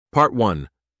Part 1.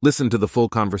 Listen to the full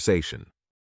conversation.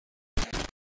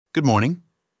 Good morning.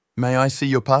 May I see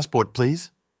your passport, please?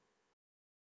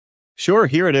 Sure,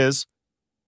 here it is.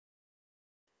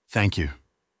 Thank you.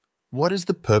 What is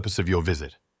the purpose of your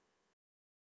visit?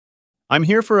 I'm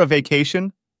here for a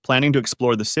vacation, planning to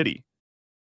explore the city.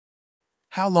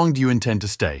 How long do you intend to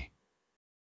stay?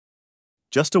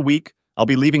 Just a week. I'll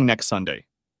be leaving next Sunday.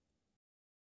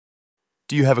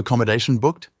 Do you have accommodation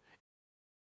booked?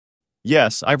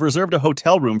 Yes, I've reserved a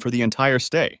hotel room for the entire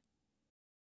stay.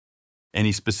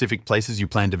 Any specific places you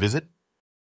plan to visit?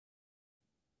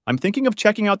 I'm thinking of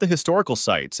checking out the historical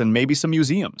sites and maybe some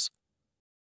museums.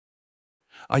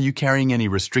 Are you carrying any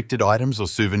restricted items or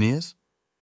souvenirs?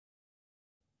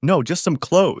 No, just some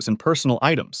clothes and personal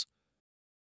items.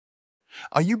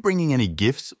 Are you bringing any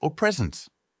gifts or presents?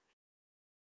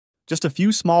 Just a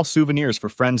few small souvenirs for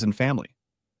friends and family.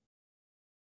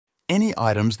 Any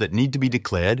items that need to be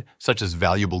declared, such as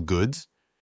valuable goods?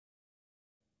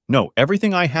 No,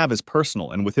 everything I have is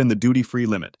personal and within the duty-free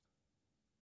limit.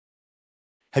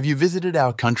 Have you visited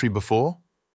our country before?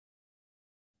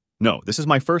 No, this is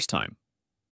my first time.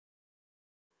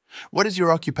 What is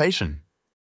your occupation?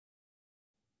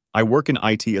 I work in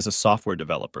IT as a software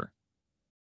developer.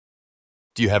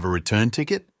 Do you have a return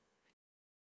ticket?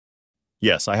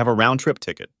 Yes, I have a round-trip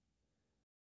ticket.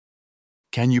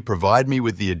 Can you provide me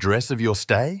with the address of your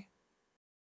stay?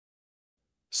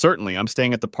 Certainly, I'm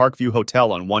staying at the Parkview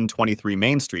Hotel on 123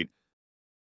 Main Street.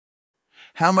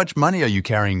 How much money are you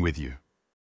carrying with you?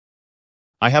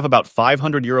 I have about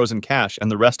 500 euros in cash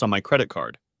and the rest on my credit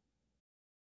card.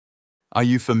 Are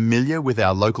you familiar with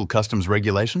our local customs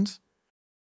regulations?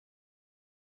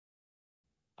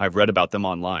 I've read about them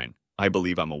online. I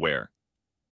believe I'm aware.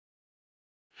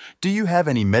 Do you have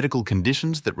any medical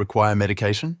conditions that require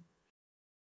medication?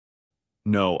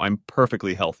 No, I'm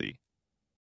perfectly healthy.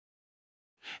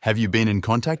 Have you been in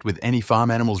contact with any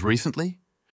farm animals recently?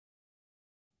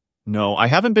 No, I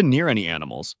haven't been near any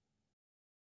animals.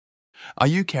 Are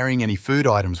you carrying any food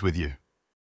items with you?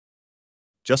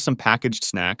 Just some packaged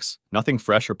snacks, nothing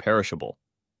fresh or perishable.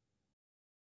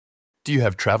 Do you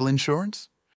have travel insurance?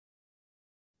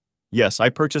 Yes, I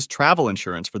purchased travel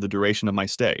insurance for the duration of my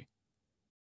stay.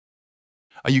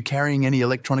 Are you carrying any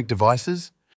electronic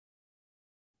devices?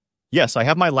 Yes, I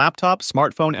have my laptop,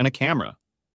 smartphone, and a camera.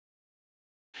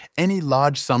 Any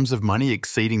large sums of money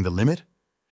exceeding the limit?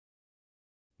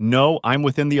 No, I'm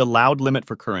within the allowed limit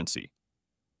for currency.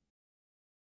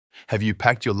 Have you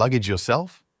packed your luggage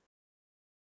yourself?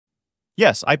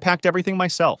 Yes, I packed everything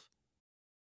myself.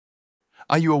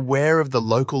 Are you aware of the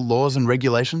local laws and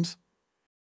regulations?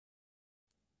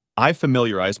 I've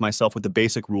familiarized myself with the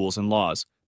basic rules and laws.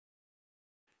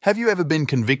 Have you ever been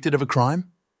convicted of a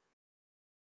crime?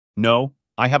 No,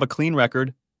 I have a clean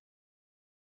record.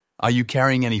 Are you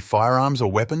carrying any firearms or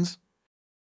weapons?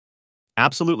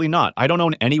 Absolutely not. I don't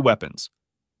own any weapons.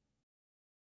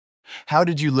 How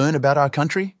did you learn about our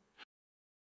country?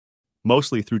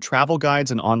 Mostly through travel guides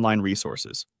and online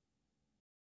resources.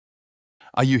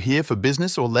 Are you here for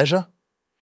business or leisure?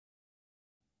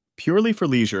 Purely for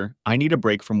leisure, I need a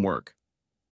break from work.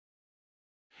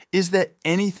 Is there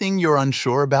anything you're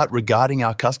unsure about regarding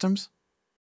our customs?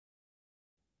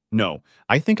 No,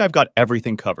 I think I've got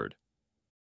everything covered.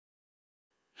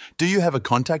 Do you have a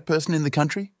contact person in the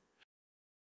country?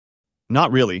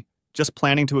 Not really, just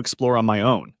planning to explore on my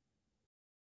own.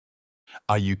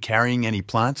 Are you carrying any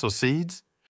plants or seeds?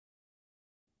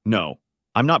 No,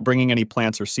 I'm not bringing any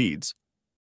plants or seeds.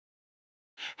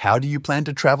 How do you plan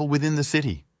to travel within the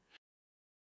city?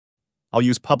 I'll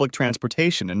use public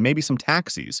transportation and maybe some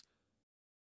taxis.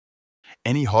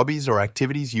 Any hobbies or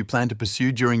activities you plan to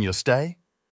pursue during your stay?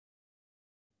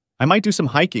 I might do some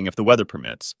hiking if the weather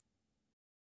permits.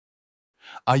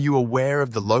 Are you aware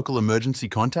of the local emergency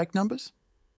contact numbers?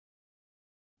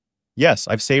 Yes,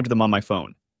 I've saved them on my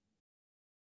phone.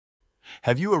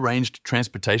 Have you arranged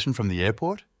transportation from the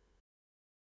airport?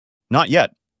 Not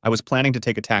yet. I was planning to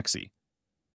take a taxi.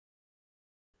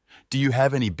 Do you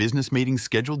have any business meetings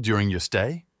scheduled during your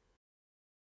stay?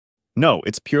 No,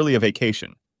 it's purely a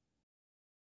vacation.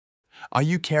 Are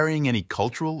you carrying any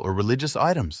cultural or religious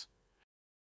items?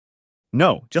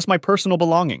 No, just my personal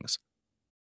belongings.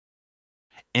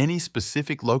 Any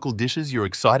specific local dishes you're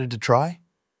excited to try?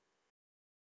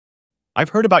 I've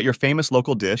heard about your famous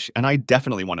local dish, and I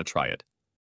definitely want to try it.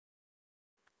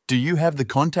 Do you have the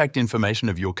contact information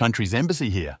of your country's embassy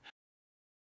here?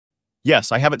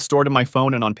 Yes, I have it stored in my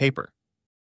phone and on paper.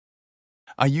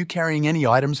 Are you carrying any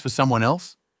items for someone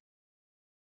else?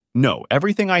 No,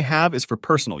 everything I have is for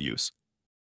personal use.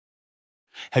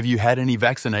 Have you had any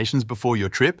vaccinations before your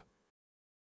trip?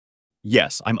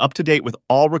 Yes, I'm up to date with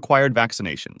all required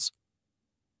vaccinations.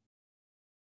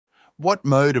 What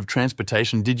mode of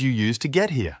transportation did you use to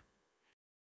get here?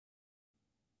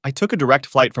 I took a direct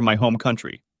flight from my home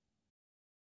country.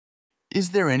 Is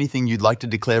there anything you'd like to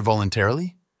declare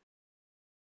voluntarily?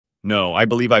 No, I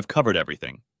believe I've covered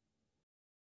everything.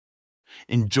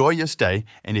 Enjoy your stay,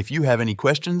 and if you have any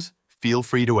questions, feel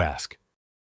free to ask.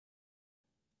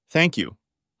 Thank you.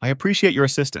 I appreciate your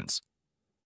assistance.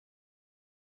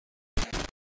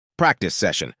 Practice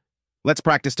session. Let's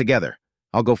practice together.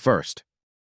 I'll go first.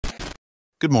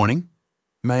 Good morning.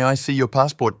 May I see your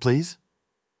passport, please?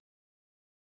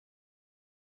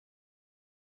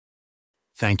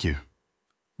 Thank you.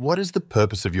 What is the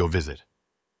purpose of your visit?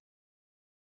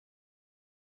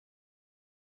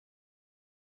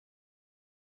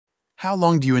 How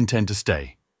long do you intend to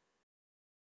stay?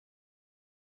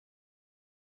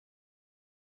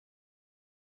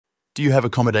 Do you have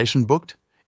accommodation booked?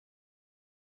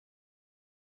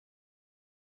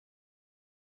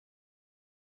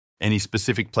 Any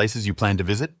specific places you plan to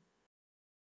visit?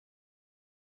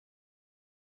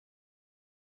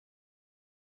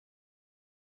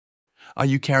 Are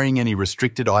you carrying any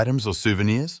restricted items or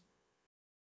souvenirs?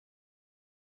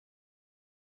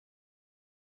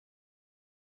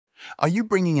 Are you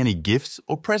bringing any gifts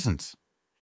or presents?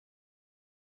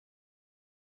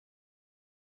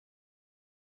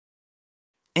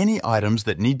 Any items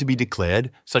that need to be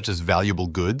declared, such as valuable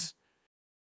goods?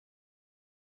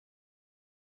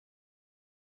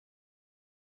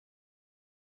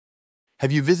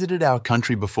 Have you visited our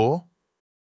country before?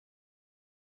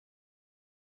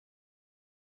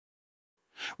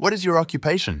 What is your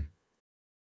occupation?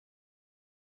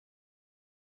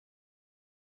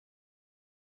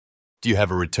 Do you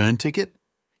have a return ticket?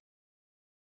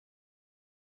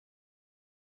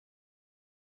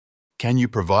 Can you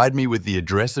provide me with the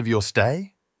address of your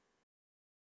stay?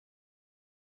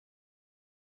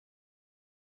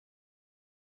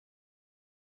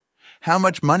 How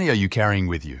much money are you carrying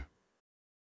with you?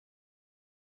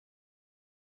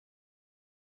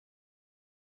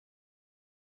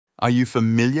 Are you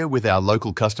familiar with our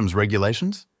local customs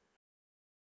regulations?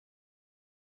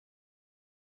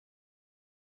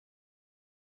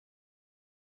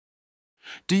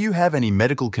 Do you have any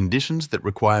medical conditions that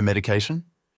require medication?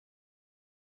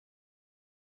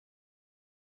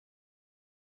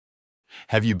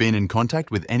 Have you been in contact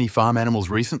with any farm animals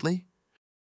recently?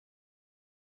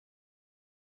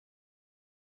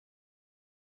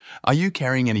 Are you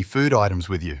carrying any food items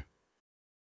with you?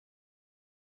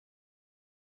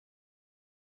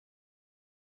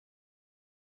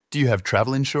 Do you have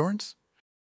travel insurance?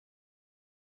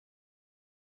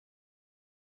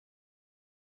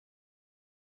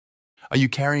 Are you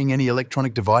carrying any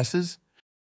electronic devices?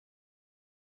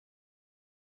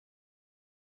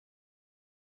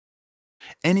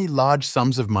 Any large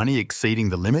sums of money exceeding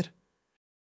the limit?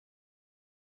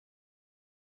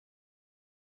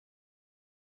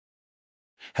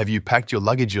 Have you packed your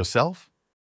luggage yourself?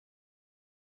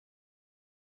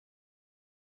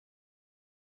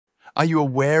 Are you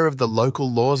aware of the local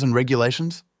laws and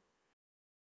regulations?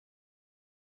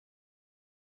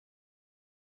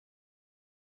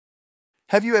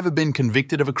 Have you ever been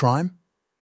convicted of a crime?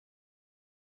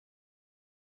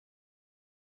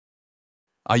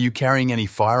 Are you carrying any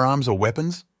firearms or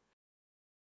weapons?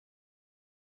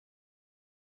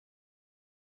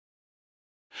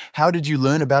 How did you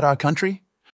learn about our country?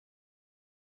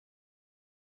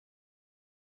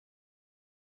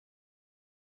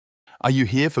 Are you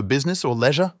here for business or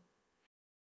leisure?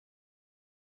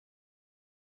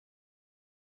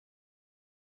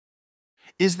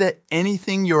 Is there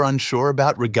anything you're unsure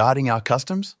about regarding our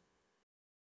customs?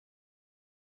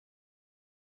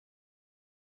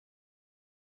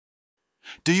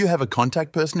 Do you have a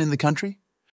contact person in the country?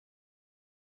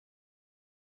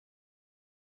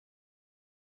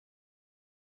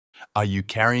 Are you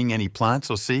carrying any plants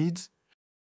or seeds?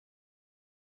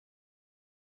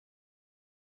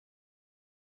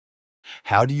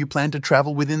 How do you plan to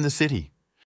travel within the city?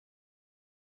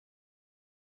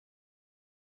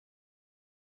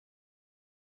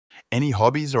 Any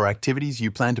hobbies or activities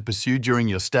you plan to pursue during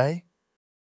your stay?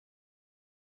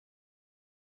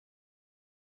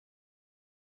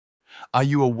 Are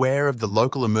you aware of the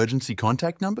local emergency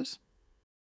contact numbers?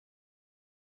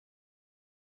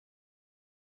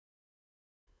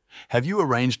 Have you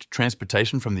arranged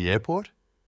transportation from the airport?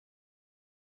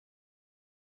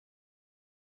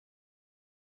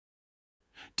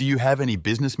 Do you have any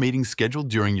business meetings scheduled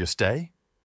during your stay?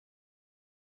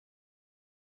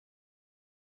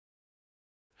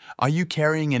 Are you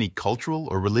carrying any cultural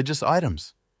or religious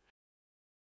items?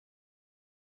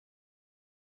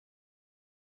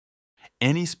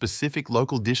 any specific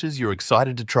local dishes you're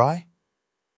excited to try?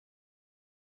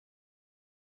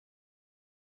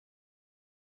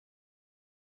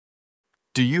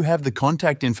 Do you have the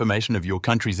contact information of your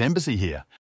country's embassy here?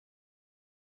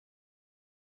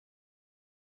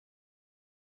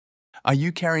 Are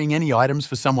you carrying any items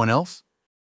for someone else?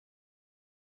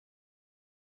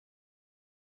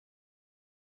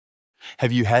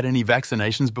 Have you had any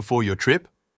vaccinations before your trip?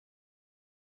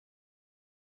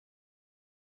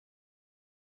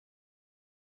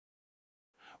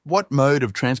 What mode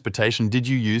of transportation did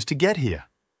you use to get here?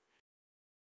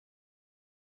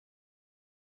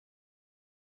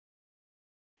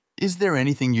 Is there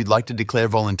anything you'd like to declare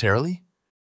voluntarily?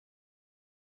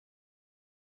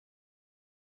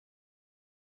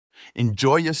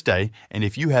 Enjoy your stay, and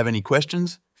if you have any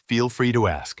questions, feel free to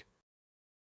ask.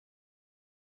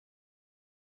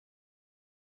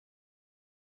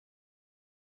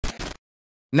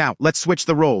 Now, let's switch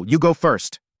the role. You go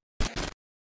first.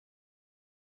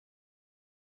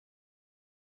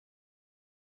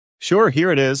 Sure,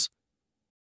 here it is.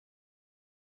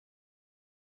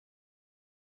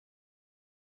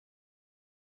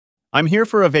 I'm here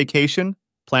for a vacation,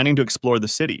 planning to explore the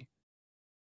city.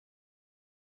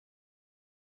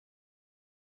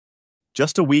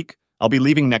 Just a week. I'll be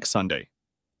leaving next Sunday.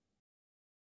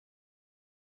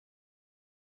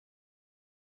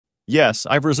 Yes,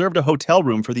 I've reserved a hotel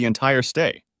room for the entire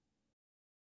stay.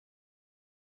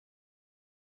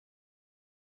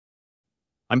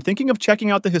 I'm thinking of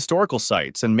checking out the historical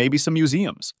sites and maybe some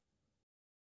museums.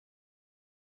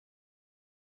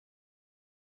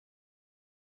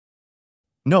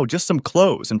 No, just some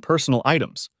clothes and personal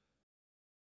items.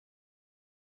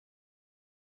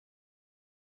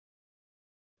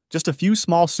 Just a few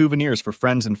small souvenirs for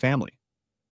friends and family.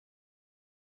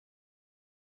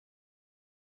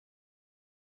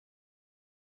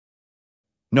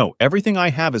 No, everything I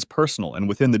have is personal and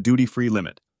within the duty-free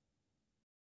limit.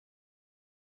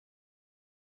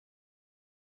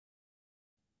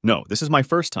 No, this is my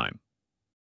first time.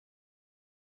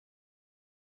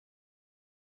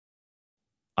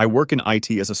 I work in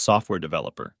IT as a software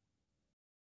developer.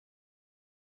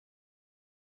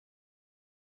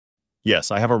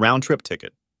 Yes, I have a round-trip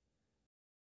ticket.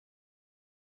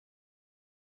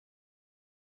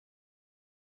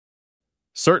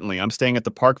 Certainly, I'm staying at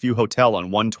the Parkview Hotel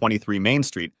on 123 Main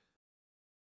Street.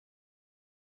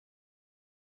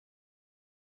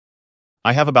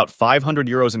 I have about 500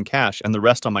 euros in cash and the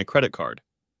rest on my credit card.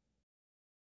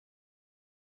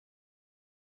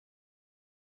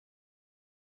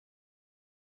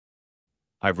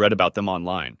 I've read about them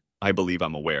online. I believe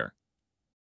I'm aware.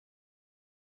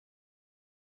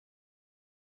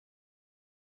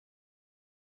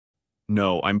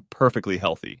 No, I'm perfectly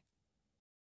healthy.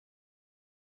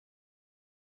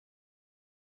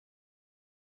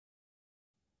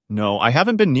 No, I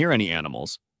haven't been near any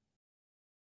animals.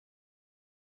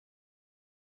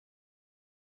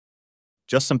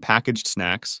 Just some packaged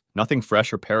snacks, nothing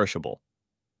fresh or perishable.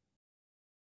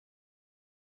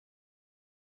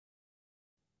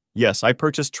 Yes, I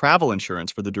purchased travel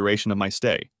insurance for the duration of my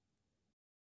stay.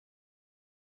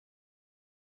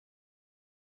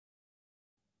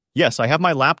 Yes, I have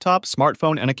my laptop,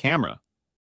 smartphone, and a camera.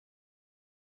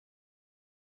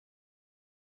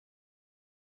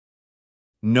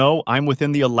 No, I'm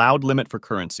within the allowed limit for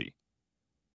currency.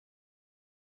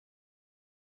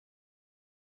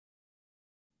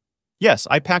 Yes,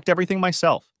 I packed everything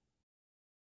myself.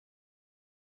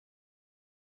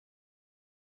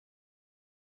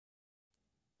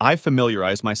 I've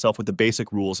familiarized myself with the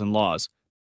basic rules and laws.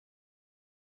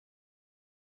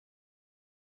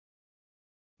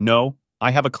 No,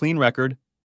 I have a clean record.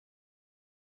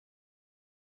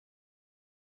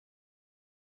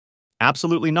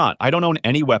 Absolutely not. I don't own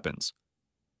any weapons.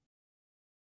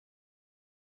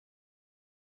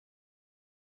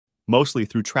 Mostly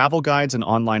through travel guides and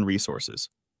online resources.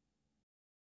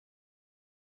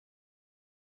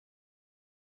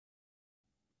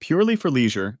 Purely for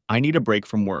leisure, I need a break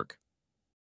from work.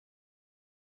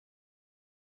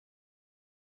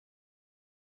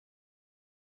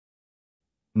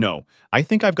 No, I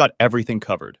think I've got everything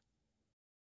covered.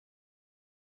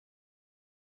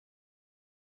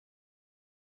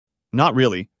 Not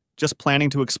really, just planning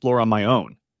to explore on my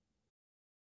own.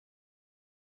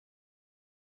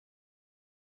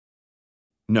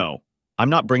 No, I'm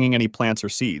not bringing any plants or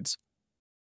seeds.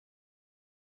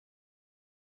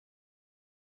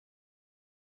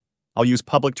 I'll use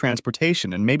public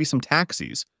transportation and maybe some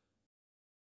taxis.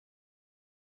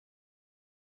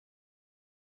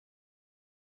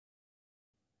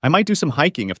 I might do some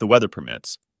hiking if the weather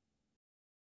permits.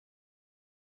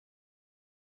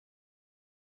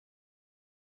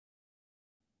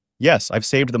 Yes, I've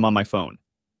saved them on my phone.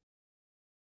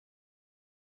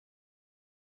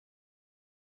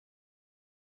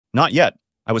 Not yet.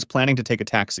 I was planning to take a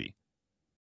taxi.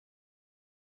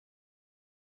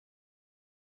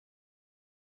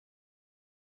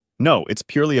 No, it's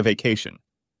purely a vacation.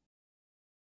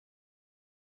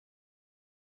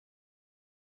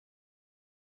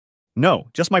 No,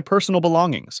 just my personal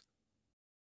belongings.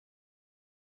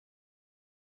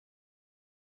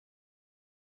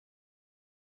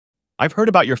 I've heard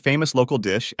about your famous local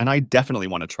dish, and I definitely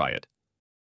want to try it.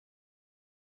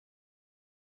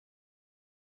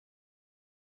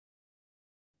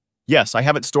 Yes, I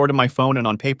have it stored in my phone and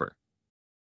on paper.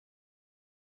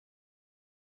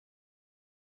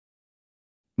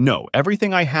 No,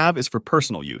 everything I have is for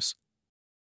personal use.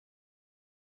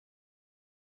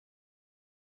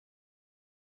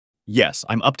 Yes,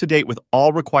 I'm up to date with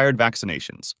all required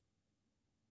vaccinations.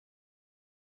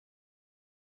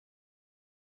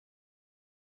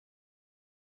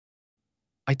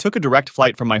 I took a direct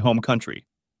flight from my home country.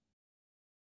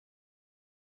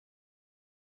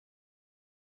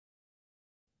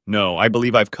 No, I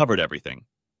believe I've covered everything.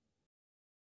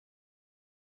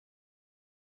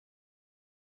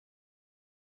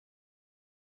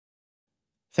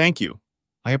 Thank you.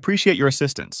 I appreciate your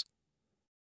assistance.